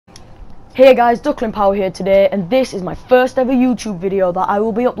Hey guys, Duckling Power here today, and this is my first ever YouTube video that I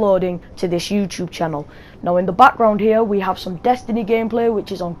will be uploading to this YouTube channel. Now in the background here we have some Destiny gameplay,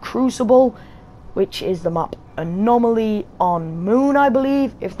 which is on Crucible, which is the map Anomaly on Moon, I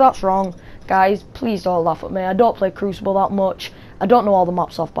believe. If that's wrong, guys, please don't laugh at me. I don't play Crucible that much. I don't know all the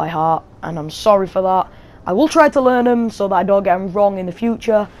maps off by heart, and I'm sorry for that. I will try to learn them so that I don't get them wrong in the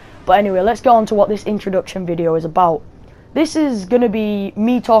future. But anyway, let's get on to what this introduction video is about. This is going to be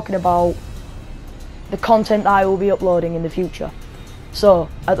me talking about the content that I will be uploading in the future. So,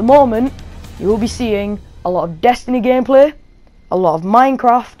 at the moment, you will be seeing a lot of Destiny gameplay, a lot of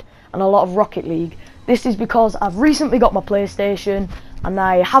Minecraft, and a lot of Rocket League. This is because I've recently got my PlayStation, and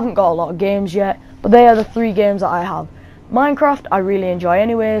I haven't got a lot of games yet, but they are the three games that I have. Minecraft, I really enjoy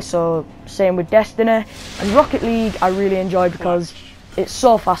anyway, so same with Destiny, and Rocket League, I really enjoy because it's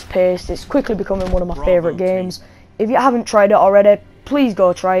so fast-paced, it's quickly becoming one of my favourite games. If you haven't tried it already, please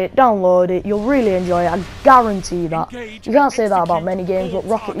go try it, download it, you'll really enjoy it, I guarantee that. You can't say that about many games, but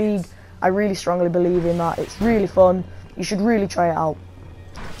Rocket League, I really strongly believe in that. It's really fun, you should really try it out.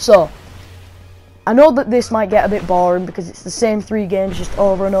 So, I know that this might get a bit boring because it's the same three games just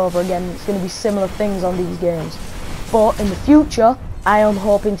over and over again, it's going to be similar things on these games. But in the future, I am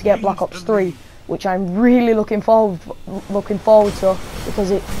hoping to get Black Ops 3, which I'm really looking forward to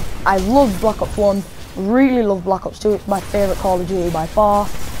because I love Black Ops 1. Really love Black Ops 2, it's my favourite Call of Duty by far,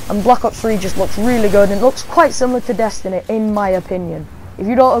 and Black Ops 3 just looks really good and it looks quite similar to Destiny in my opinion. If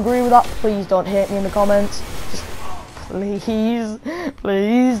you don't agree with that, please don't hate me in the comments, just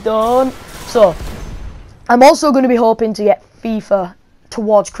please don't. So, I'm also going to be hoping to get FIFA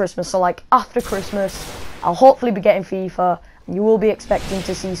towards Christmas, so like after Christmas, I'll hopefully be getting FIFA, and you will be expecting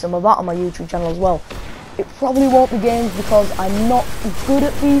to see some of that on my YouTube channel as well. It probably won't be games because I'm not good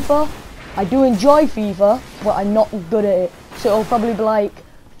at FIFA. I do enjoy FIFA, but I'm not good at it. So it'll probably be like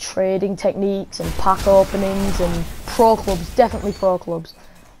trading techniques and pack openings and pro clubs, definitely pro clubs.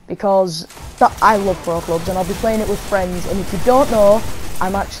 Because I love pro clubs and I'll be playing it with friends. And if you don't know,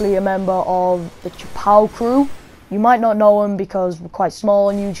 I'm actually a member of the Chapow crew. You might not know them because we're quite small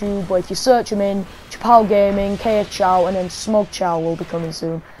on YouTube, but if you search them in, Chapow Gaming, KFChow, and then SmugChow will be coming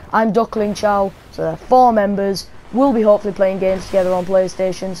soon. I'm Duckling Chow, so there are 4 members. We'll be hopefully playing games together on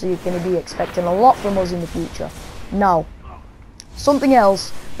PlayStation, so you're going to be expecting a lot from us in the future. Now, something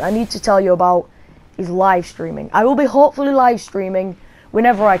else that I need to tell you about is live streaming. I will be hopefully live streaming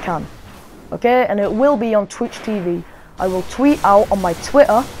whenever I can, okay? And it will be on Twitch TV. I will tweet out on my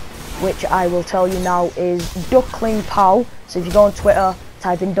Twitter, which I will tell you now is Duckling Pow. So if you go on Twitter,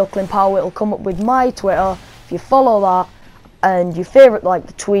 type in Duckling Pow, it'll come up with my Twitter. If you follow that and you favourite like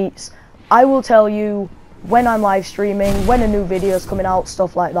the tweets, I will tell you when I'm live streaming, when a new video is coming out,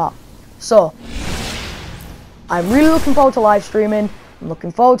 stuff like that. So, I'm really looking forward to live streaming, I'm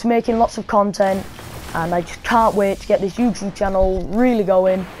looking forward to making lots of content, and I just can't wait to get this YouTube channel really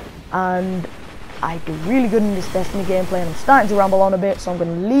going, and I do really good in this Destiny gameplay, and I'm starting to ramble on a bit, so I'm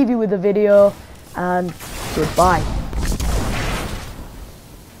going to leave you with the video, and goodbye.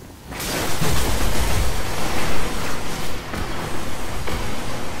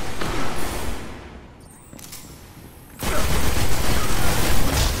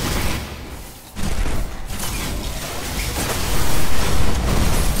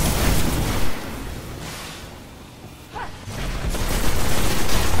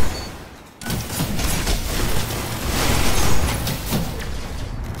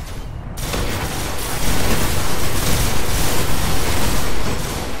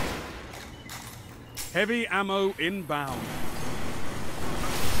 Heavy ammo inbound.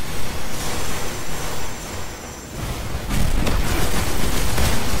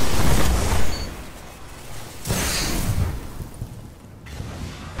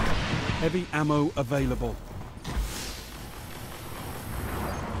 Heavy ammo available.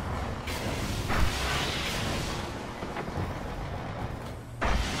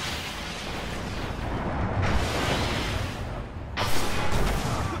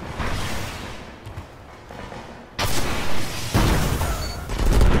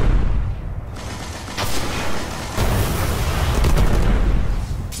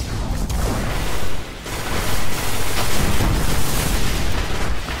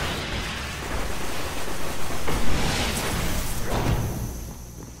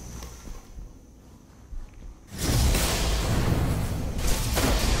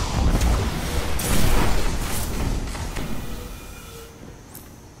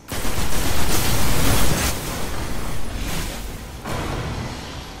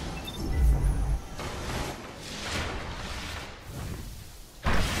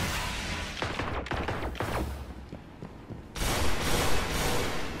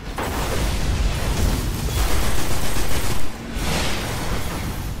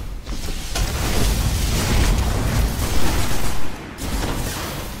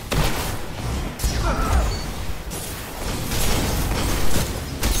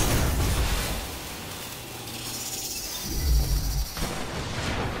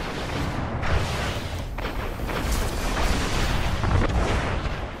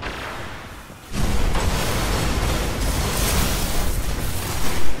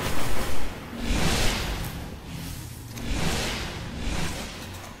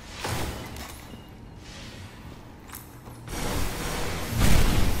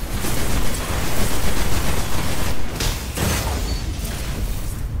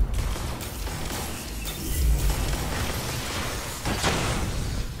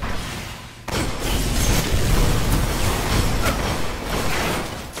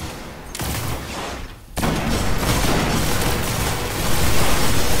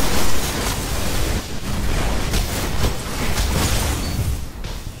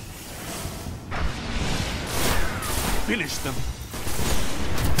 finish them.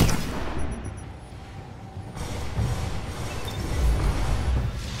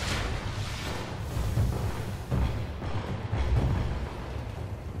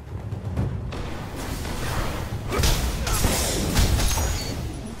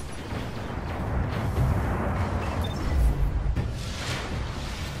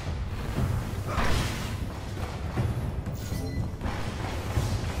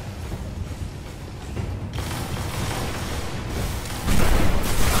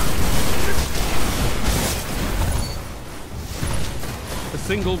 A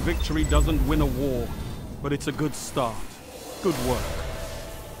single victory doesn't win a war, but it's a good start. Good work.